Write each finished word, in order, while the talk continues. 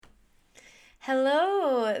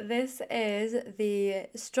Hello, this is the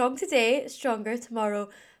Strong Today, Stronger Tomorrow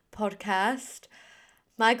podcast.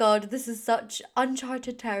 My God, this is such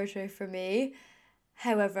uncharted territory for me.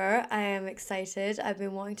 However, I am excited. I've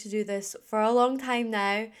been wanting to do this for a long time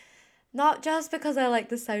now, not just because I like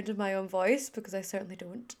the sound of my own voice, because I certainly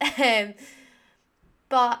don't,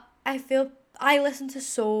 but I feel I listen to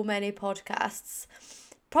so many podcasts.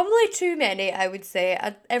 Probably too many, I would say.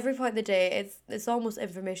 At every point in the day, it's almost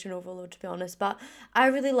information overload, to be honest. But I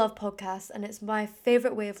really love podcasts, and it's my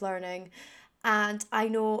favorite way of learning. And I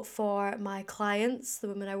know for my clients, the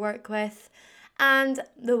women I work with, and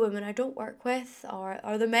the women I don't work with, or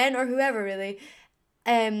the men or whoever really,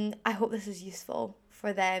 I hope this is useful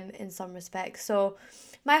for them in some respects. So,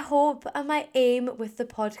 my hope and my aim with the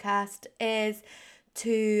podcast is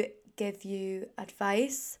to give you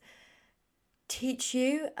advice, teach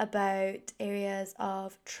you about areas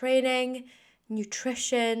of training,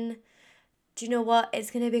 nutrition. Do you know what? It's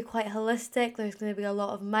going to be quite holistic. There's going to be a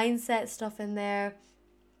lot of mindset stuff in there,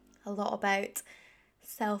 a lot about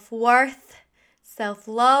self worth, self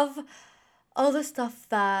love, all the stuff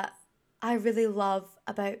that I really love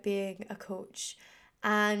about being a coach.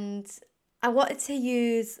 And I wanted to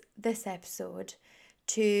use this episode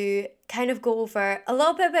to kind of go over a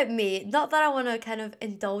little bit about me. Not that I want to kind of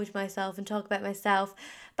indulge myself and talk about myself,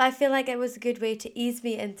 but I feel like it was a good way to ease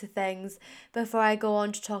me into things before I go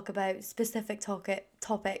on to talk about specific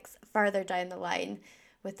topics further down the line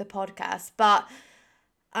with the podcast. But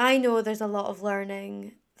I know there's a lot of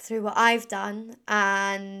learning through what I've done,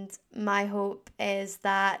 and my hope is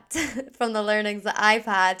that from the learnings that I've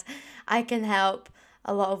had, I can help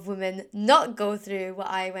a lot of women not go through what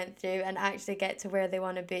I went through and actually get to where they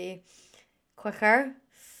want to be quicker,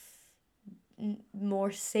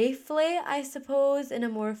 more safely, I suppose, in a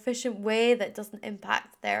more efficient way that doesn't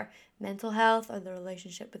impact their mental health or their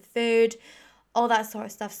relationship with food, all that sort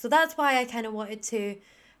of stuff. So that's why I kind of wanted to,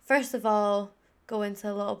 first of all, go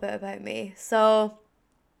into a little bit about me. So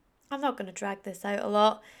I'm not going to drag this out a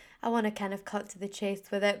lot. I want to kind of cut to the chase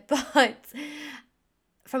with it, but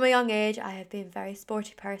from a young age, I have been a very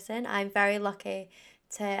sporty person. I'm very lucky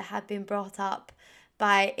to have been brought up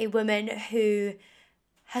by a woman who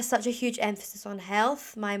has such a huge emphasis on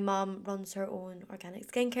health. My mum runs her own organic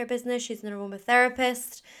skincare business. She's an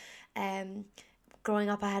aromatherapist. Um, Growing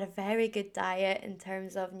up, I had a very good diet in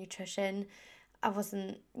terms of nutrition. I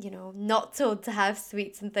wasn't, not told to have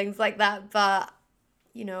sweets and things like that, but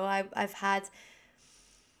I've had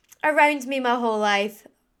around me my whole life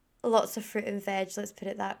lots of fruit and veg, let's put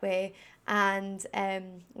it that way, and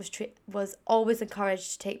was always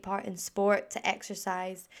encouraged to take part in sport, to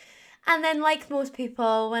exercise. And then, like most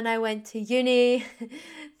people, when I went to uni,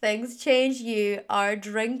 things changed. You are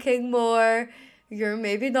drinking more. You're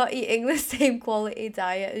maybe not eating the same quality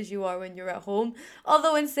diet as you are when you're at home.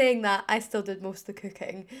 Although, in saying that, I still did most of the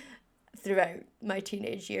cooking throughout my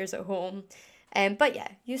teenage years at home. But yeah,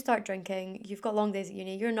 you start drinking, you've got long days at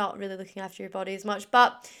uni, you're not really looking after your body as much.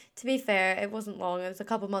 But to be fair, it wasn't long. It was a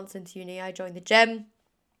couple months into uni, I joined the gym,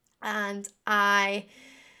 and I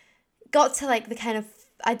got to like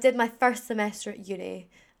I did my first semester at uni,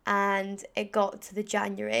 and it got to the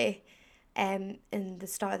January in the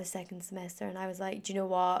start of the second semester, and I was like, do you know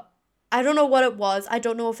what? I don't know what it was. I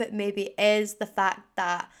don't know if it maybe is the fact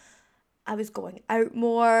that I was going out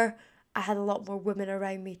more. I had a lot more women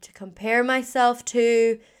around me to compare myself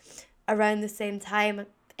to. Around the same time,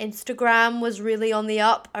 Instagram was really on the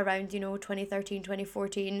up around, 2013,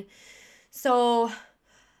 2014. So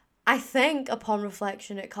I think upon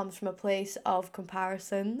reflection, it comes from a place of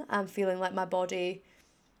comparison and feeling like my body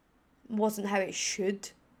wasn't how it should,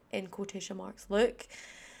 in quotation marks, look.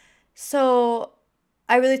 So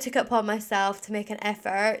I really took it upon myself to make an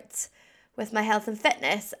effort with my health and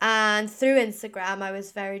fitness. And through Instagram, I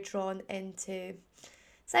was very drawn into.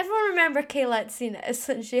 Does everyone remember Kayla Tsinis?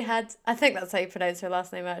 And she had, I think that's how you pronounce her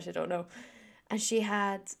last name, I actually don't know. And she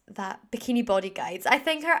had that bikini body guides. I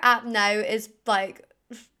think her app now is like,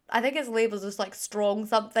 I think it's labeled as like strong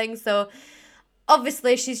something. So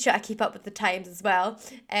obviously she's trying to keep up with the times as well.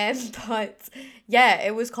 But yeah,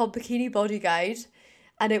 it was called Bikini Body Guide.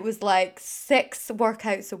 And it was like 6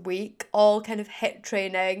 workouts a week, all kind of HIIT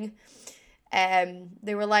training.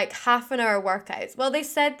 They were like half an hour workouts. Well, they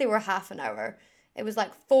said they were half an hour. It was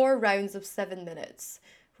like 4 rounds of 7 minutes,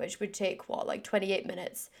 which would take what, like 28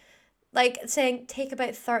 minutes. Like saying take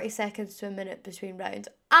about 30 seconds to a minute between rounds.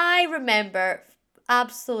 I remember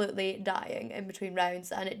absolutely dying in between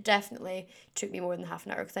rounds, and it definitely took me more than half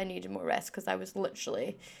an hour because I needed more rest because I was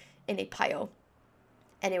literally in a pile.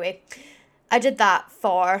 Anyway, I did that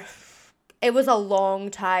for, it was a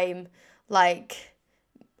long time, like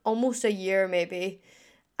almost a year maybe.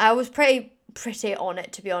 I was pretty on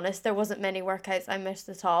it, to be honest. There wasn't many workouts I missed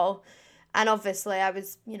at all. And obviously I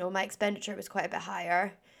was, my expenditure was quite a bit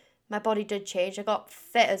higher. My body did change. I got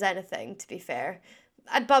fit as anything, to be fair.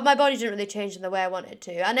 But my body didn't really change in the way I wanted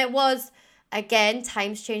to. And it was, again,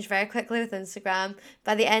 times changed very quickly with Instagram.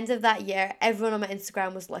 By the end of that year, everyone on my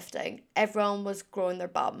Instagram was lifting. Everyone was growing their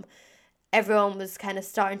bum. Everyone was kind of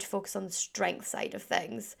starting to focus on the strength side of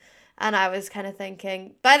things. And I was kind of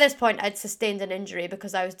thinking, by this point, I'd sustained an injury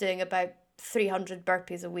because I was doing about 300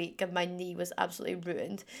 burpees a week and my knee was absolutely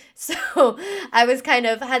ruined. So I was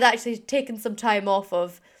had actually taken some time off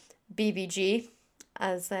of BBG,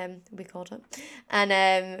 as we called it,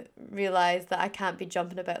 and realised that I can't be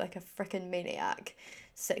jumping about like a freaking maniac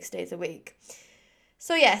 6 days a week.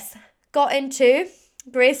 So yes, got into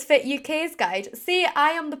Grace Fit UK's guide. See,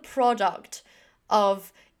 I am the product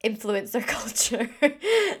of influencer culture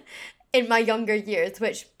in my younger years,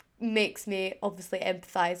 which makes me obviously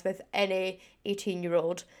empathise with any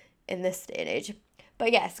 18-year-old in this day and age.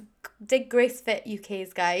 But yes, did Grace Fit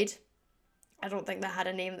UK's guide. I don't think that had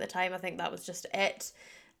a name at the time. I think that was just it.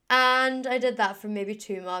 And I did that for maybe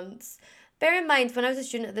 2 months. Bear in mind, when I was a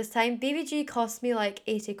student at this time, BBG cost me like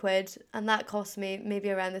 80 quid, and that cost me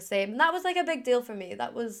maybe around the same. And that was like a big deal for me.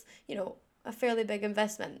 That was, a fairly big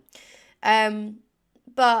investment.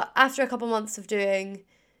 But after a couple months of doing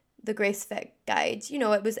the Grace Fit guide,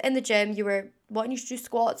 it was in the gym, you were wanting you to do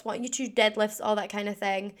squats, wanting you to do deadlifts, all that kind of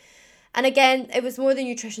thing. And again, it was more the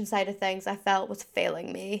nutrition side of things I felt was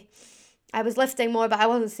failing me. I was lifting more, but I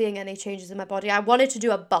wasn't seeing any changes in my body. I wanted to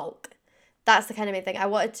do a bulk. That's the kind of main thing.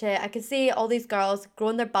 I could see all these girls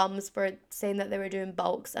growing their bums were saying that they were doing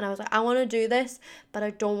bulks. And I was like, I want to do this, but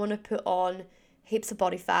I don't want to put on heaps of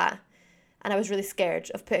body fat. And I was really scared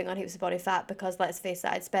of putting on heaps of body fat because, let's face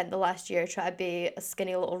it, I'd spent the last year trying to be a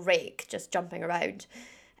skinny little rake, just jumping around.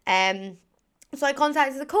 So I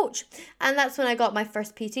contacted the coach, and that's when I got my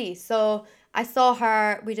first PT. So I saw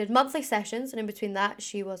her, we did monthly sessions, and in between that,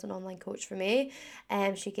 she was an online coach for me.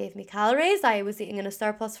 She gave me calories. I was eating in a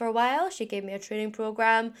surplus for a while. She gave me a training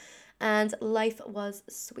program, and life was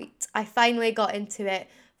sweet. I finally got into it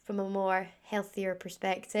from a more healthier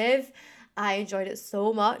perspective. I enjoyed it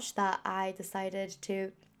so much that I decided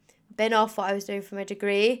to bin off what I was doing for my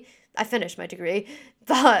degree. I finished my degree,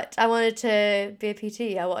 but I wanted to be a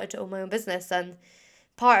PT. I wanted to own my own business, and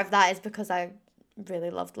part of that is because I really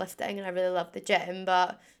loved lifting and I really loved the gym,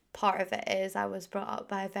 but part of it is I was brought up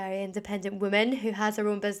by a very independent woman who has her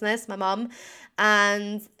own business, my mum,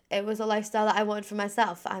 and it was a lifestyle that I wanted for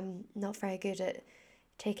myself. I'm not very good at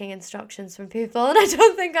taking instructions from people, and I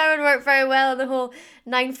don't think I would work very well in the whole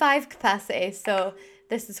 9-5 capacity, so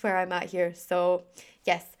this is where I'm at here. So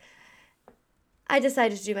yes, I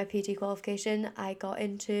decided to do my PT qualification. I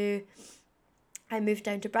moved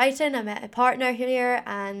down to Brighton. I met a partner here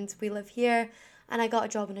and we live here, and I got a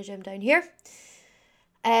job in a gym down here.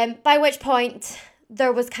 By which point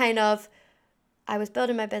there was I was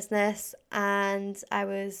building my business, and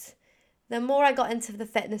the more I got into the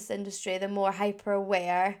fitness industry, the more hyper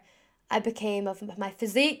aware I became of my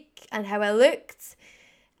physique and how I looked.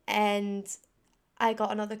 And I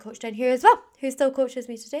got another coach down here as well, who still coaches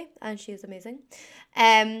me today, and she is amazing.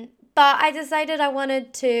 But I decided I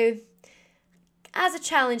wanted to, as a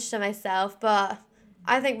challenge to myself, but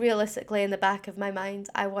I think realistically in the back of my mind,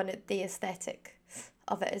 I wanted the aesthetic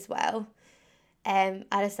of it as well. I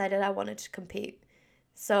decided I wanted to compete.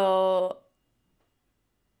 So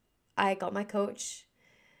I got my coach.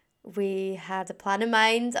 We had a plan in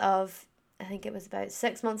mind of, I think it was about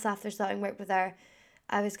 6 months after starting work with her,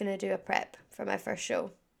 I was going to do a prep for my first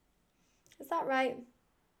show. Is that right?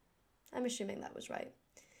 I'm assuming that was right.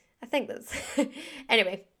 I think that's...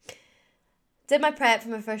 Anyway, did my prep for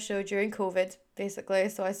my first show during COVID, basically.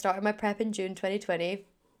 So I started my prep in June 2020.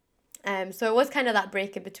 So it was kind of that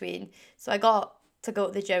break in between. So I got to go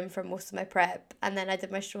to the gym for most of my prep, and then I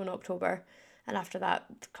did my show in October. And after that,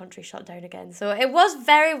 the country shut down again. So it was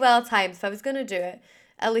very well timed. If I was going to do it,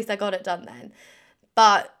 at least I got it done then.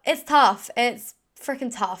 But it's tough. It's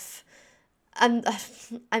freaking tough. And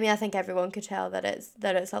I mean, I think everyone could tell that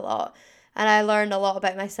it's a lot. And I learned a lot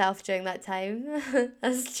about myself during that time,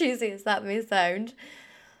 as cheesy as that may sound.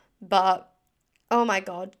 But, oh my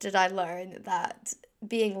God, did I learn that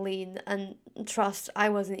being lean, and trust, I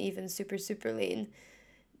wasn't even super, super lean,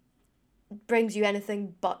 brings you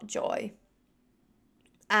anything but joy.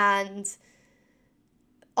 And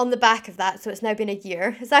on the back of that, so it's now been a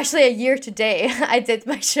year. It's actually a year today I did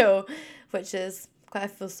my show, which is quite a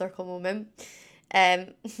full circle moment.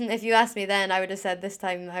 If you asked me then, I would have said this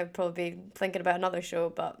time I would probably be thinking about another show,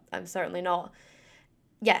 but I'm certainly not.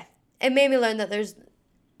 Yeah, it made me learn that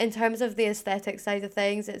in terms of the aesthetic side of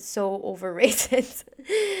things, it's so overrated.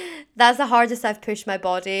 That's the hardest I've pushed my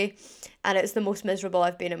body, and it's the most miserable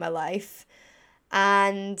I've been in my life.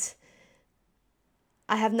 And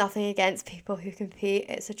I have nothing against people who compete.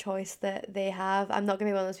 It's a choice that they have. I'm not going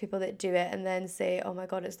to be one of those people that do it and then say, oh my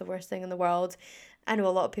God, it's the worst thing in the world. I know a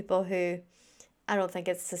lot of people who I don't think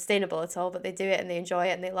it's sustainable at all, but they do it and they enjoy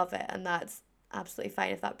it and they love it. And that's absolutely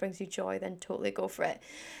fine. If that brings you joy, then totally go for it.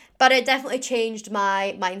 But it definitely changed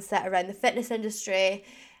my mindset around the fitness industry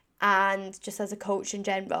and just as a coach in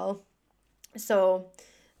general. So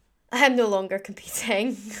I am no longer competing,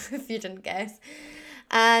 if you didn't guess.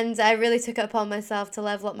 And I really took it upon myself to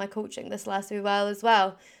level up my coaching this last wee while as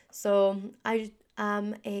well. So I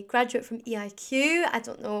am a graduate from EIQ. I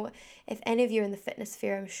don't know if any of you are in the fitness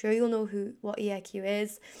sphere. I'm sure you'll know what EIQ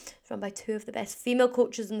is. It's run by two of the best female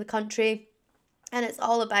coaches in the country. And it's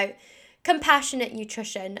all about compassionate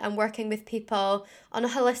nutrition and working with people on a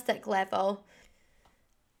holistic level.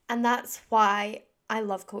 And that's why I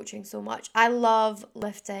love coaching so much. I love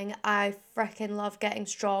lifting. I freaking love getting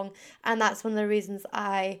strong. And that's one of the reasons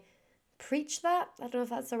I preach that. I don't know if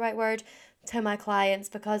that's the right word to my clients,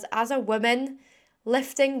 because as a woman,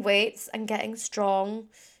 lifting weights and getting strong,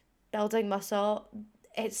 building muscle,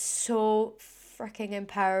 it's so freaking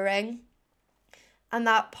empowering. And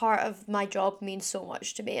that part of my job means so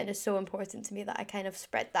much to me and is so important to me that I kind of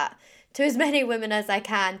spread that to as many women as I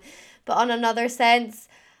can. But on another sense,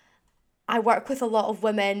 I work with a lot of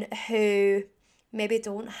women who maybe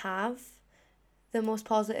don't have the most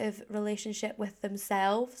positive relationship with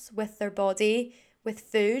themselves, with their body, with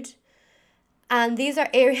food. And these are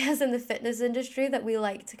areas in the fitness industry that we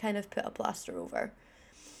like to kind of put a plaster over.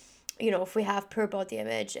 You know, if we have poor body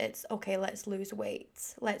image, it's okay, let's lose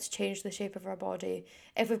weight. Let's change the shape of our body.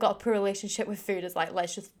 If we've got a poor relationship with food, it's like,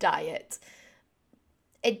 let's just diet.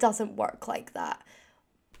 It doesn't work like that.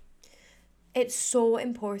 It's so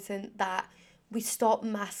important that we stop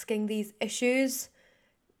masking these issues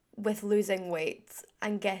with losing weight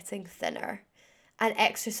and getting thinner and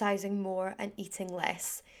exercising more and eating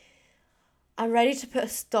less. I'm ready to put a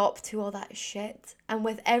stop to all that shit. And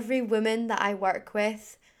with every woman that I work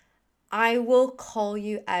with, I will call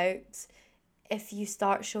you out if you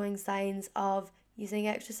start showing signs of using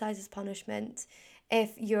exercise as punishment,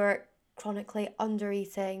 if you're chronically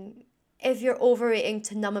undereating, if you're overeating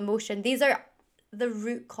to numb emotion. These are the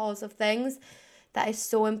root cause of things that is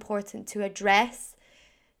so important to address.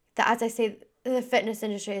 That, as I say, the fitness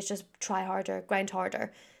industry is just try harder, grind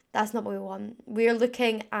harder. That's not what we want. We're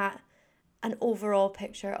looking at an overall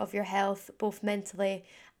picture of your health, both mentally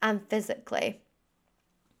and physically.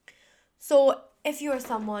 So if you are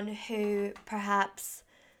someone who perhaps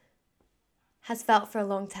has felt for a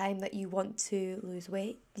long time that you want to lose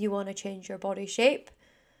weight, you want to change your body shape,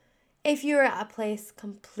 if you're at a place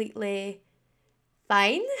completely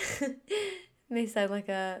fine, may sound like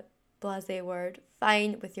a blasé word,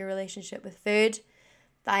 fine with your relationship with food,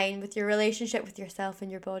 fine with your relationship with yourself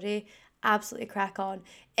and your body, absolutely crack on.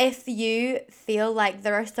 If you feel like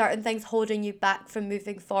there are certain things holding you back from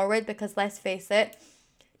moving forward, because let's face it,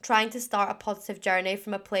 trying to start a positive journey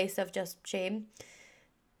from a place of just shame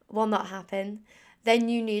will not happen, then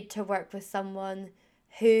you need to work with someone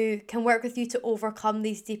who can work with you to overcome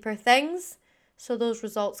these deeper things so those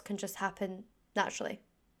results can just happen naturally.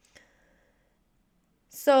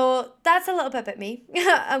 So that's a little bit about me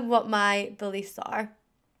and what my beliefs are.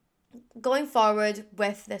 Going forward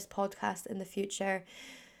with this podcast in the future,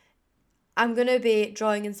 I'm going to be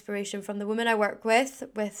drawing inspiration from the women I work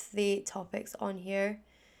with the topics on here.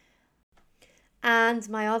 And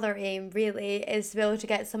my other aim really is to be able to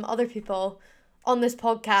get some other people on this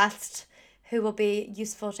podcast who will be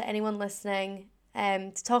useful to anyone listening,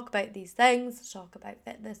 to talk about these things, to talk about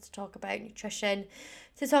fitness, to talk about nutrition,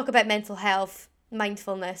 to talk about mental health,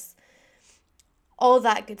 mindfulness, all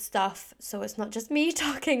that good stuff. So it's not just me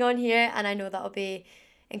talking on here, and I know that'll be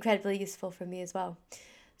incredibly useful for me as well.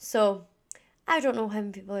 So I don't know how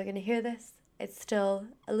many people are going to hear this. It's still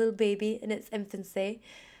a little baby in its infancy.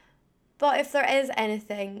 But if there is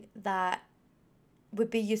anything that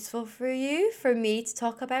would be useful for you, for me to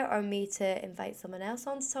talk about, or me to invite someone else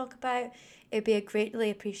on to talk about, it'd be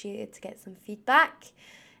greatly appreciated to get some feedback.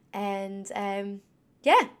 And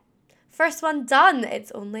yeah, first one done.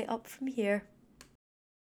 It's only up from here.